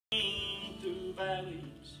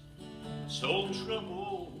valleys so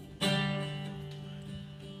troubled.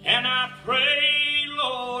 And I pray,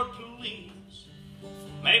 Lord, please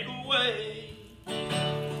make a way.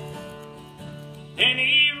 And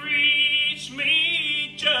He reached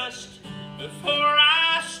me just before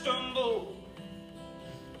I stumbled,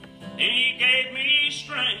 and He gave me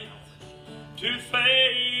strength to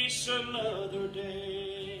face another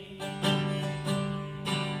day.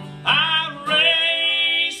 I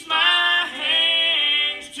raised my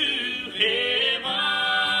hands to heaven.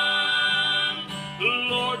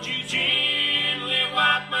 Lord, you gently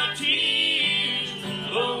wipe my tears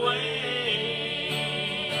away.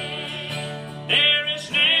 There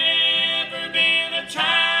has never been a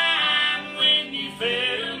time when you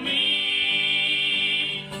failed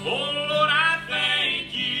me. Oh Lord, I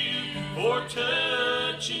thank you for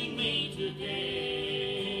touching me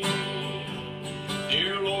today.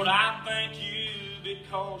 Dear Lord, I thank you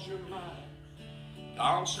because you're my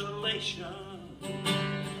consolation.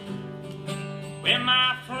 When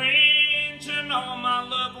my friends and all my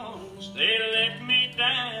loved ones, they let me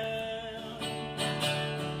down,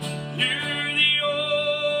 you're the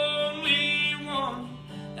only one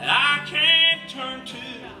that I can turn to.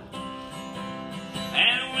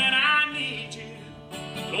 And when I need you,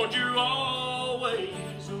 Lord, you're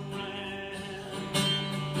always around.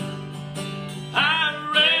 I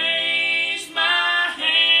raise my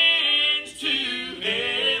hands to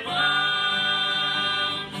heaven.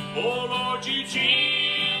 Oh Lord, you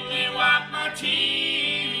gently wipe my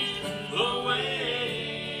tears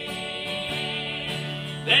away.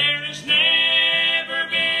 There has never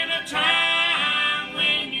been a time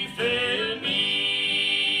when you failed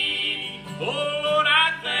me. Oh Lord,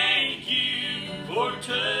 I thank you for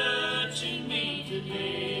touching me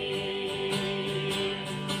today.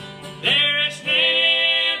 There has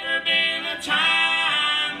never been a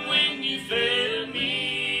time when you failed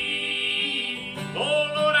me. Oh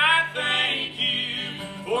Lord, I thank you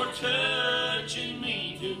for touching me.